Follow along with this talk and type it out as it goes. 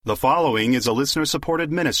The following is a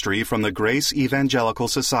listener-supported ministry from the Grace Evangelical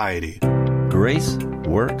Society. Grace,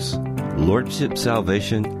 works, lordship,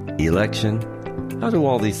 salvation, election. How do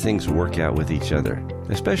all these things work out with each other,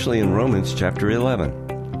 especially in Romans chapter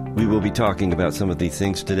 11? We will be talking about some of these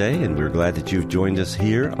things today, and we're glad that you've joined us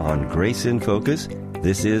here on Grace in Focus.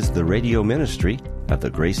 This is the radio ministry of the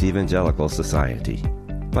Grace Evangelical Society.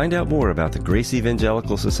 Find out more about the Grace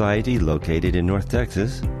Evangelical Society located in North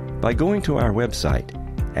Texas by going to our website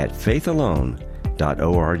at faithalone.org.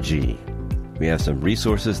 We have some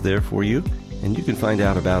resources there for you, and you can find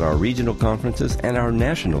out about our regional conferences and our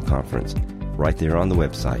national conference right there on the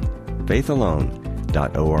website,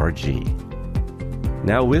 faithalone.org.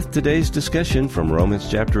 Now with today's discussion from Romans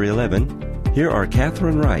chapter 11, here are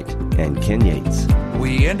Kathryn Wright and Ken Yates.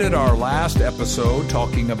 We ended our last episode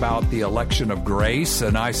talking about the election of grace,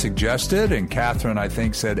 and I suggested, and Kathryn, I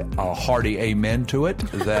think, said a hearty amen to it,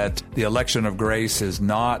 that the election of grace is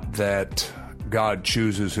not that God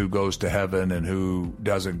chooses who goes to heaven and who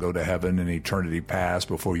doesn't go to heaven in eternity past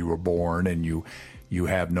before you were born, and you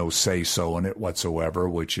have no say-so in it whatsoever,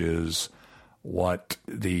 which is what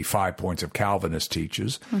the 5 points of Calvinist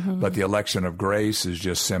teaches. Mm-hmm. But the election of grace is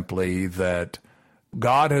just simply that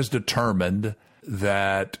God has determined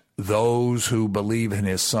that those who believe in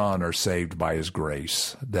his Son are saved by his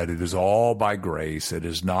grace, that it is all by grace, it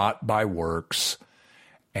is not by works,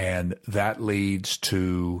 and that leads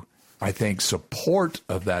to, I think, support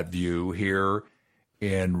of that view here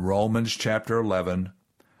in Romans chapter 11,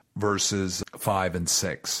 verses 5 and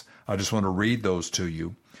 6. I just want to read those to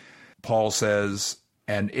you. Paul says,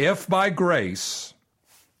 "And if by grace,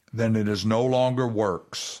 then it is no longer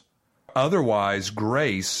works. Otherwise,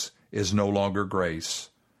 grace is no longer grace.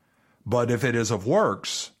 But if it is of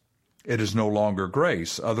works, it is no longer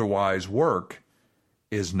grace. Otherwise, work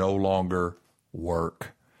is no longer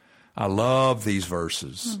work." I love these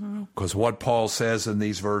verses because what Paul says in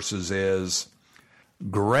these verses is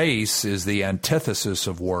grace is the antithesis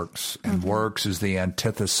of works, and works is the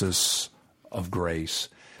antithesis of grace.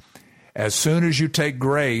 As soon as you take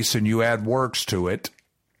grace and you add works to it,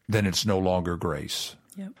 then it's no longer grace.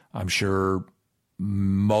 Yep. I'm sure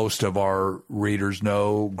most of our readers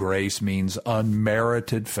know grace means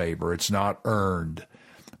unmerited favor. It's not earned.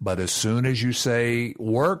 But as soon as you say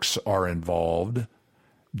works are involved,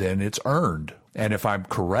 then it's earned. And if I'm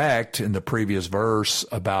correct in the previous verse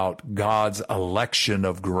about God's election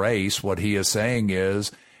of grace, what he is saying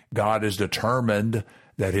is God has determined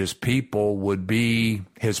that his people would be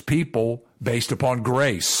his people based upon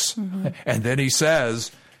grace. Mm-hmm. And then he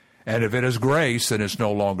says, and if it is grace, then it's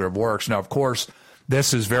no longer of works. Now, of course,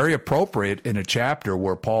 this is very appropriate in a chapter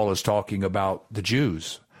where Paul is talking about the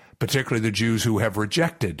Jews, particularly the Jews who have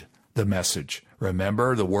rejected the message.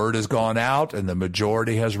 Remember, the word has gone out and the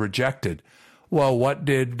majority has rejected. Well, what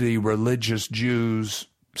did the religious Jews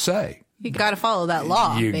say? You got to follow that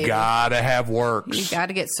law. You got to have works. You got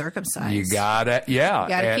to get circumcised. You got to, yeah. You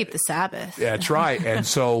got to keep the Sabbath. That's right. And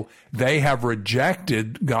so they have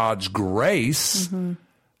rejected God's grace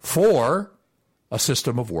for a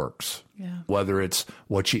system of works. Yeah. Whether it's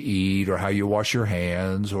what you eat or how you wash your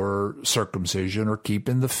hands or circumcision or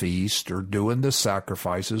keeping the feast or doing the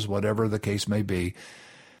sacrifices, whatever the case may be.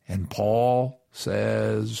 And Paul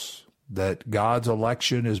says that God's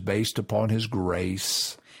election is based upon his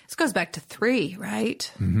grace. This goes back to 3,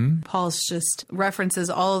 right? Mm-hmm. Paul's just references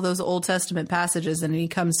all of those Old Testament passages, and he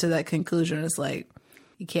comes to that conclusion. It's like,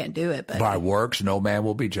 you can't do it. But by works, no man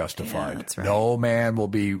will be justified. Yeah, that's right. No man will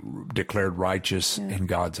be declared righteous in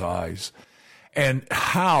God's eyes. And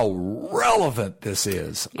how relevant this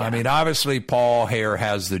is. Yeah. I mean, obviously, Paul here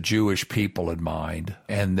has the Jewish people in mind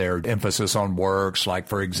and their emphasis on works. Like,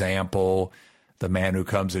 for example, the man who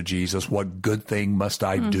comes to Jesus, what good thing must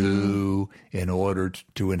I do in order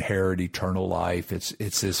to inherit eternal life?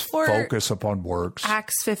 It's this focus upon works.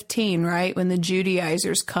 Acts 15, right? When the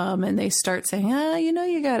Judaizers come and they start saying,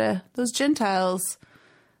 you gotta, those Gentiles,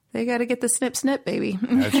 they gotta get the snip, snip, baby.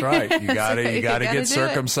 That's right. You gotta get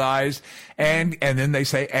circumcised. And then they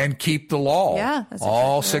say, and keep the law. Yeah. That's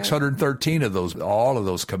all 613 of those, all of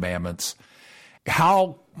those commandments.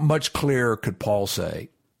 How much clearer could Paul say?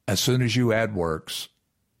 As soon as you add works,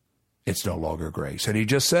 it's no longer grace. And he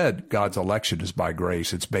just said God's election is by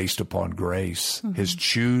grace. It's based upon grace. Mm-hmm. His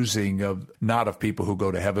choosing of, not of people who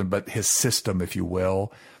go to heaven, but his system, if you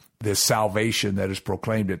will. This salvation that is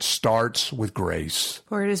proclaimed, it starts with grace.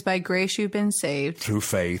 For it is by grace you've been saved. Through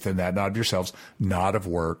faith, and that not of yourselves, not of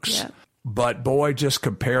works. Yeah. But boy, just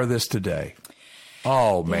compare this today.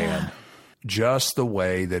 Oh, man. Yeah. Just the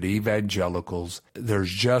way that evangelicals,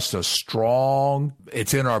 there's just a strong,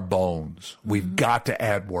 it's in our bones. We've got to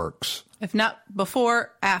add works. If not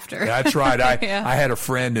before, after. That's right. Yeah. I had a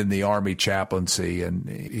friend in the Army chaplaincy, and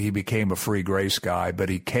he became a free grace guy, but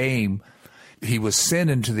he was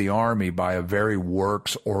sent into the Army by a very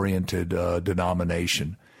works-oriented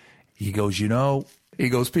denomination. He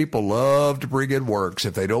goes, people love to bring in works.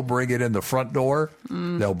 If they don't bring it in the front door,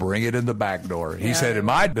 they'll bring it in the back door. He said, in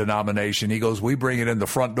my denomination, he goes, we bring it in the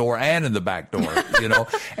front door and in the back door.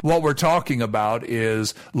 What we're talking about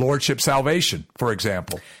is lordship salvation, for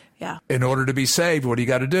example. Yeah. In order to be saved, what do you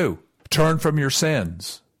got to do? Turn from your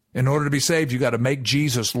sins. In order to be saved, you got to make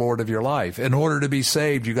Jesus Lord of your life. In order to be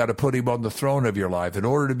saved, you got to put him on the throne of your life. In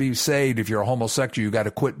order to be saved, if you're a homosexual, you got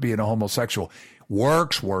to quit being a homosexual.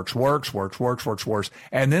 Works.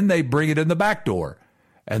 And then they bring it in the back door.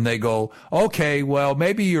 And they go, okay, well,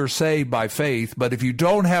 maybe you're saved by faith, but if you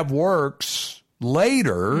don't have works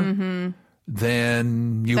later,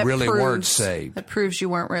 then you really weren't saved. That proves you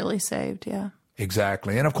weren't really saved, yeah.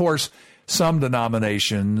 Exactly. And of course, some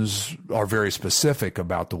denominations are very specific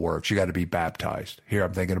about the works. You got to be baptized. Here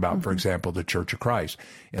I'm thinking about, for example, the Church of Christ.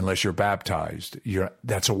 Unless you're baptized,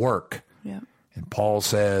 that's a work. Yeah. And Paul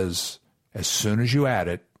says, as soon as you add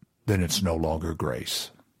it, then it's no longer grace.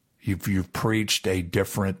 You've preached a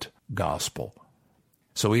different gospel.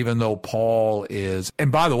 So even though Paul is,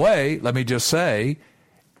 and by the way, let me just say,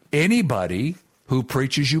 anybody who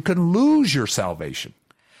preaches you can lose your salvation.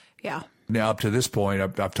 Yeah. Now, up to this point,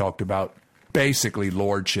 I've talked about basically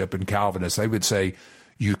lordship and Calvinists. They would say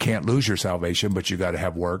you can't lose your salvation, but you got to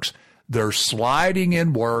have works. They're sliding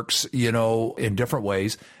in works, in different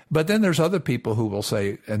ways. But then there's other people who will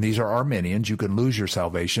say, and these are Arminians, you can lose your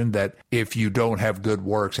salvation, that if you don't have good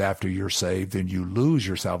works after you're saved, then you lose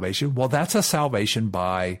your salvation. Well, that's a salvation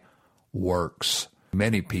by works.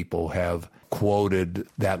 Many people have quoted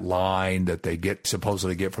that line that they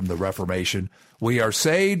supposedly get from the Reformation. We are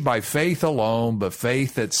saved by faith alone, but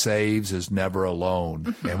faith that saves is never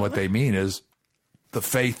alone. And what they mean is the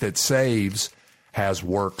faith that saves has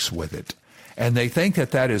works with it. And they think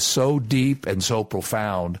that is so deep and so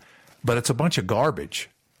profound, but it's a bunch of garbage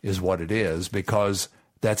is what it is, because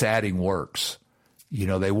that's adding works.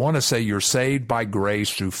 They want to say you're saved by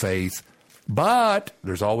grace through faith, but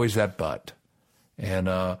there's always that but.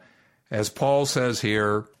 And as Paul says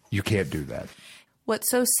here, you can't do that.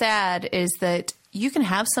 What's so sad is that you can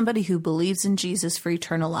have somebody who believes in Jesus for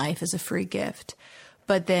eternal life as a free gift,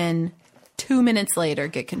 but then 2 minutes later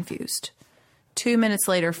get confused. 2 minutes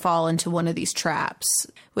later fall into one of these traps,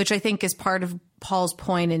 which I think is part of Paul's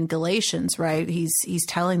point in Galatians, right? He's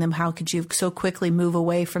telling them, how could you so quickly move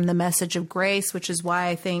away from the message of grace, which is why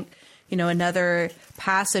I think, another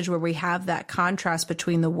passage where we have that contrast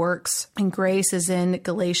between the works and grace is in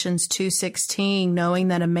Galatians 2:16, knowing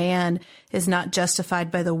that a man is not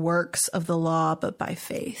justified by the works of the law, but by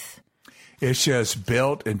faith. It's just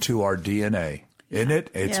built into our DNA, isn't it?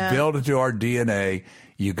 It's built into our DNA.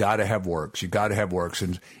 You got to have works. You got to have works.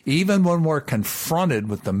 And even when we're confronted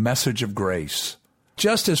with the message of grace,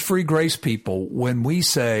 just as free grace people, when we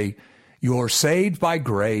say you're saved by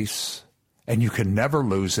grace and you can never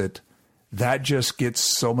lose it, that just gets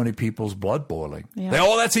so many people's blood boiling. Yeah.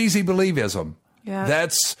 That's easy believism. Yeah.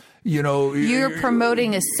 That's, you're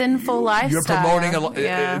promoting a sinful lifestyle. You're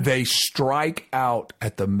promoting they strike out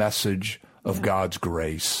at the message of God's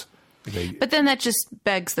grace. But then that just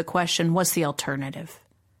begs the question, what's the alternative?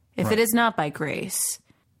 If it is not by grace,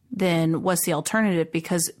 then what's the alternative?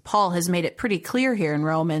 Because Paul has made it pretty clear here in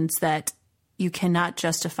Romans that you cannot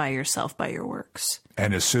justify yourself by your works.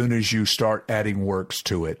 And as soon as you start adding works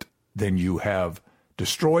to it, then you have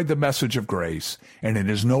destroyed the message of grace, and it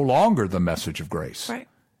is no longer the message of grace. Right.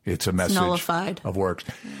 It's a message nullified. Of works.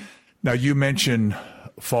 Yeah. Now, you mentioned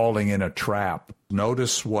falling in a trap.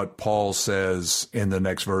 Notice what Paul says in the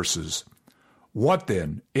next verses. What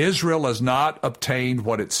then? Israel has not obtained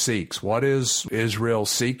what it seeks. What is Israel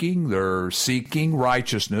seeking? They're seeking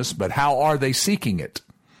righteousness, but how are they seeking it?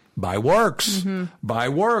 By works. Mm-hmm. By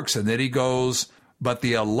works. And then he goes, but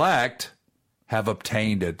the elect have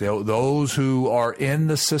obtained it. Those who are in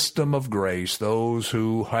the system of grace, those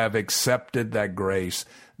who have accepted that grace,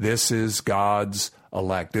 this is God's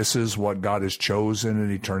elect. This is what God has chosen in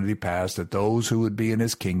eternity past, that those who would be in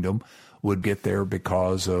his kingdom would get there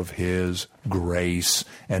because of his grace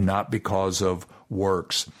and not because of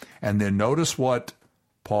works. And then notice what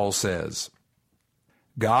Paul says.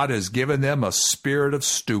 God has given them a spirit of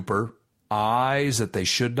stupor, eyes that they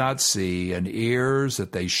should not see, and ears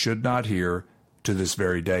that they should not hear, to this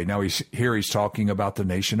very day. Now, he's talking about the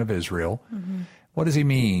nation of Israel. Mm-hmm. What does he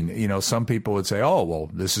mean? Some people would say, oh, well,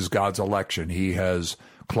 this is God's election. He has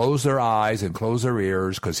closed their eyes and closed their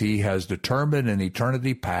ears because he has determined in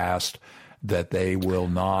eternity past that they will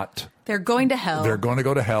not. They're going to hell. They're going to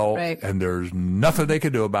go to hell, right. And there's nothing they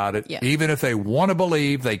can do about it. Yeah. Even if they want to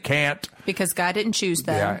believe, they can't. Because God didn't choose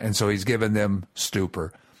them. Yeah, and so he's given them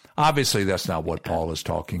stupor. Obviously, that's not what Paul is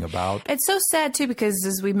talking about. It's so sad, too, because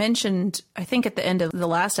as we mentioned, I think at the end of the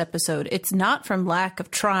last episode, it's not from lack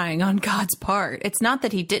of trying on God's part. It's not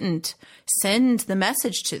that he didn't send the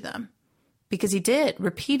message to them, because he did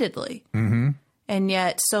repeatedly. Mm-hmm. And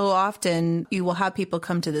yet, so often, you will have people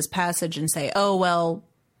come to this passage and say, oh, well,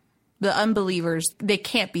 the unbelievers, they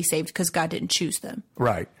can't be saved because God didn't choose them.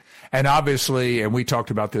 Right. And obviously, and we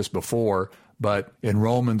talked about this before, but in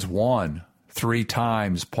Romans 1, 3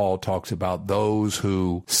 times Paul talks about those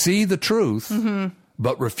who see the truth,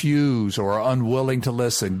 but refuse or are unwilling to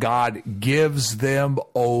listen. God gives them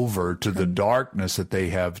over to the darkness that they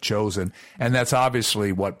have chosen. And that's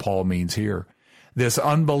obviously what Paul means here. This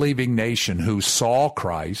unbelieving nation who saw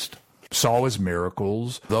Christ, saw his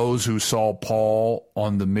miracles, those who saw Paul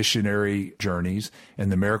on the missionary journeys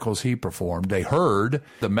and the miracles he performed, they heard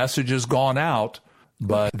the message has gone out,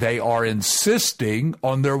 but they are insisting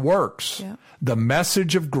on their works. Yeah. The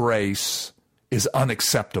message of grace is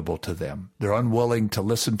unacceptable to them. They're unwilling to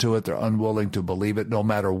listen to it. They're unwilling to believe it, no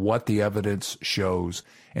matter what the evidence shows.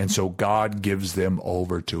 And so God gives them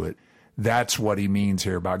over to it. That's what he means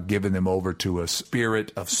here about giving them over to a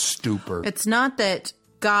spirit of stupor. It's not that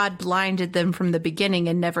God blinded them from the beginning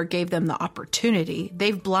and never gave them the opportunity.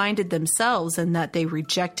 They've blinded themselves in that they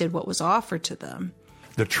rejected what was offered to them.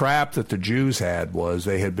 The trap that the Jews had was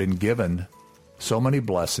they had been given so many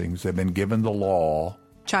blessings. They've been given the law.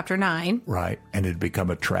 Chapter 9. Right. And it had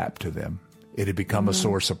become a trap to them. It had become a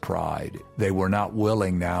source of pride. They were not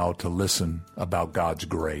willing now to listen about God's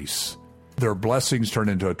grace. Their blessings turned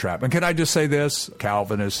into a trap. And can I just say this?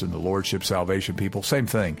 Calvinists and the Lordship Salvation people, same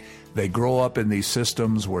thing. They grow up in these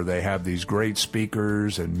systems where they have these great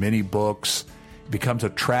speakers and many books. It becomes a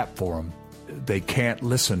trap for them. They can't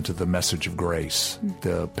listen to the message of grace.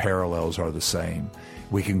 The parallels are the same.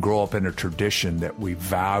 We can grow up in a tradition that we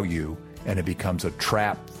value, and it becomes a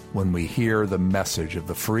trap when we hear the message of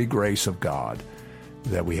the free grace of God,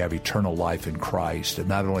 that we have eternal life in Christ. And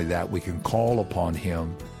not only that, we can call upon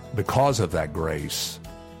him because of that grace,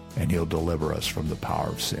 and he'll deliver us from the power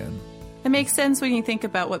of sin. It makes sense when you think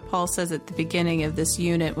about what Paul says at the beginning of this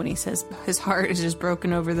unit when he says his heart is just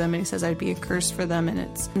broken over them, and he says, I'd be accursed for them. And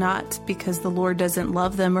it's not because the Lord doesn't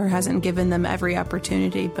love them or hasn't given them every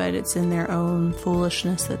opportunity, but it's in their own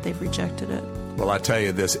foolishness that they've rejected it. Well, I tell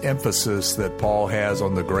you, this emphasis that Paul has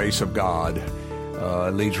on the grace of God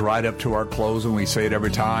leads right up to our close, and we say it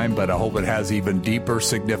every time, but I hope it has even deeper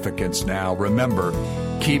significance now. Remember,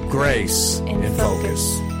 keep grace in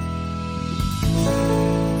focus.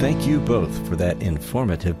 Thank you both for that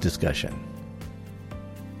informative discussion.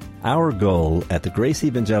 Our goal at the Grace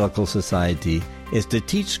Evangelical Society is to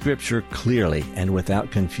teach Scripture clearly and without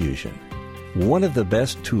confusion. One of the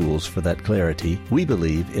best tools for that clarity, we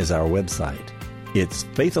believe, is our website. It's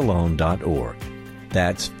faithalone.org.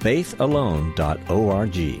 That's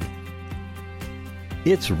faithalone.org.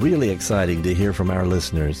 It's really exciting to hear from our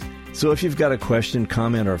listeners, so if you've got a question,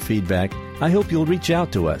 comment, or feedback, I hope you'll reach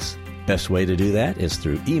out to us. Best way to do that is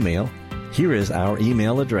through email. Here is our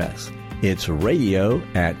email address. It's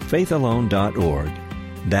radio@faithalone.org.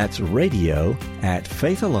 That's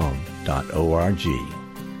radio@faithalone.org.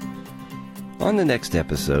 On the next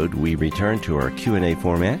episode, we return to our Q&A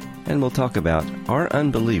format, and we'll talk about are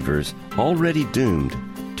unbelievers already doomed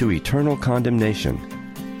to eternal condemnation?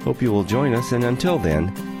 Hope you will join us, and until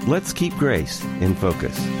then, let's keep grace in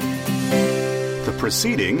focus. The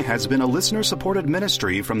proceeding has been a listener-supported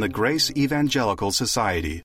ministry from the Grace Evangelical Society.